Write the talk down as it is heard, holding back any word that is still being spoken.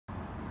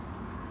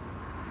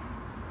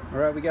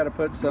Alright, we got to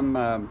put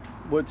some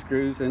wood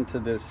screws into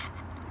this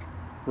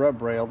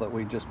rub rail that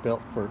we just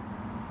built for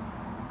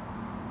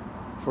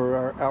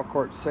our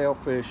outcourt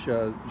sailfish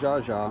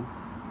jaw.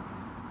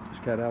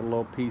 Just got out a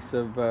little piece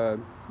of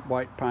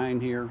white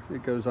pine here.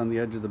 It goes on the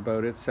edge of the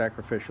boat. It's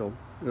sacrificial.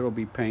 It'll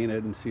be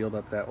painted and sealed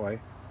up that way.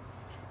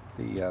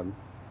 It's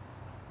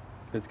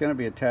going to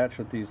be attached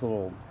with these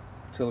little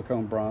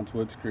silicone bronze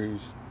wood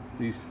screws.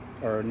 These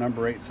are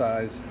number 8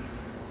 size,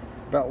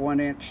 about 1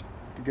 inch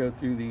to go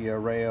through the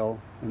rail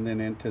and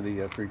then into the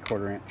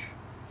 3/4 inch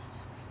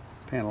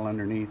panel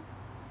underneath.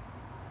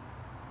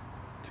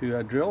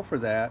 To drill for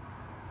that,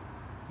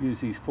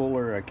 use these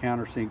Fuller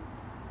countersink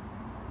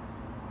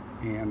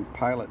and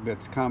pilot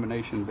bits,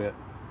 combination bit.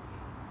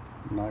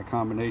 By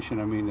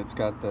combination, I mean it's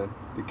got the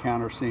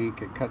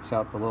countersink. It cuts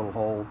out the little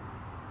hole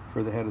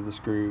for the head of the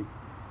screw,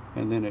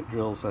 and then it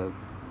drills a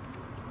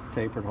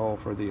tapered hole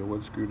for the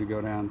wood screw to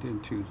go down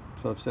into.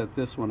 So I've set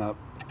this one up.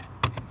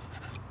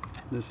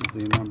 This is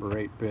the number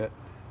 8 bit.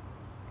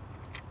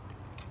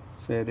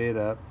 Set it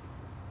up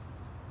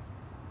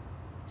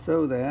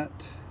so that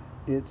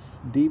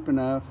it's deep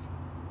enough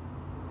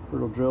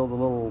where it'll drill the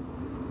little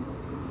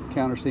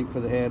countersink for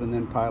the head and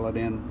then pilot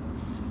in.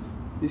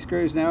 These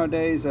screws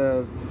nowadays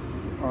are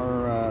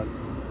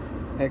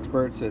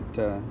experts at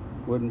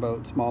Wooden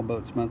Boat, Small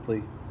Boats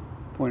Monthly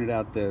pointed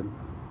out the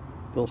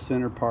little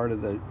center part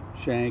of the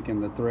shank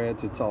and the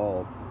threads. It's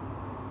all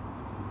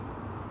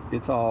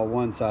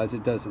one size.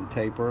 It doesn't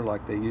taper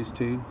like they used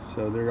to.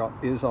 So there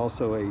is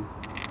also a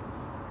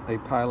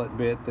pilot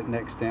bit that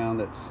necks down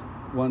that's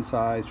one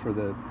size for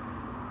the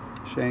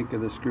shank of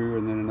the screw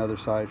and then another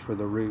size for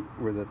the root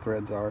where the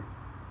threads are.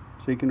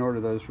 So you can order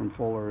those from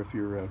Fuller if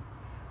you're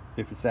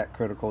if it's that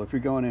critical. If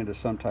you're going into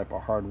some type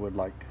of hardwood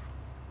like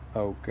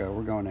oak,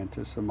 we're going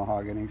into some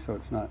mahogany, so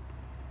it's not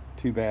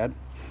too bad.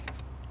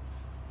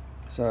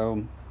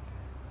 So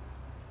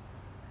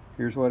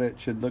here's what it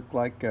should look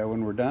like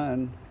when we're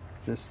done.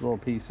 This little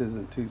piece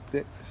isn't too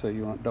thick, so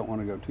you don't want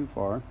to go too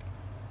far.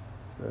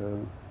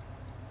 So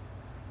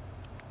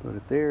put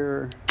it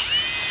there.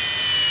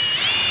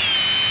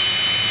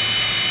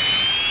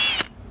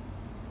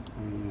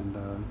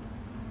 And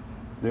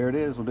there it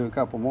is. We'll do a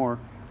couple more.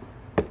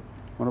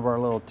 One of our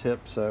little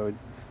tips, I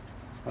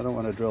don't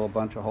want to drill a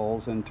bunch of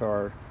holes into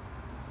our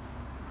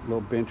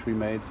little bench we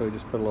made, so we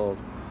just put a little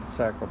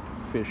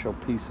sacrificial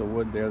piece of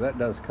wood there. That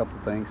does a couple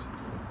things.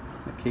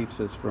 It keeps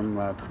us from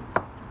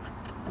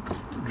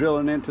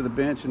drilling into the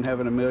bench and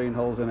having a million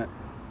holes in it.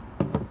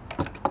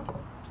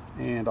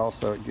 And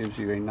also it gives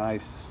you a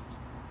nice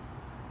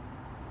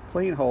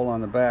clean hole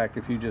on the back.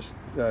 If you just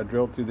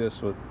drilled through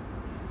this with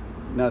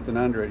nothing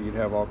under it, you'd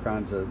have all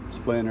kinds of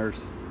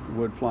splinters,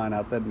 wood flying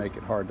out. That'd make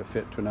it hard to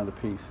fit to another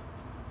piece.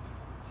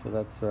 So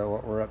that's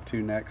what we're up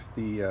to next.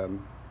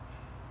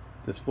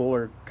 This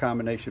Fuller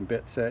combination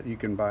bit set, you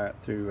can buy it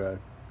through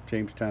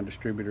Jamestown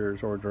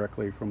Distributors or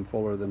directly from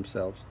Fuller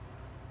themselves.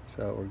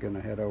 So we're going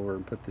to head over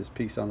and put this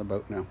piece on the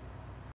boat now.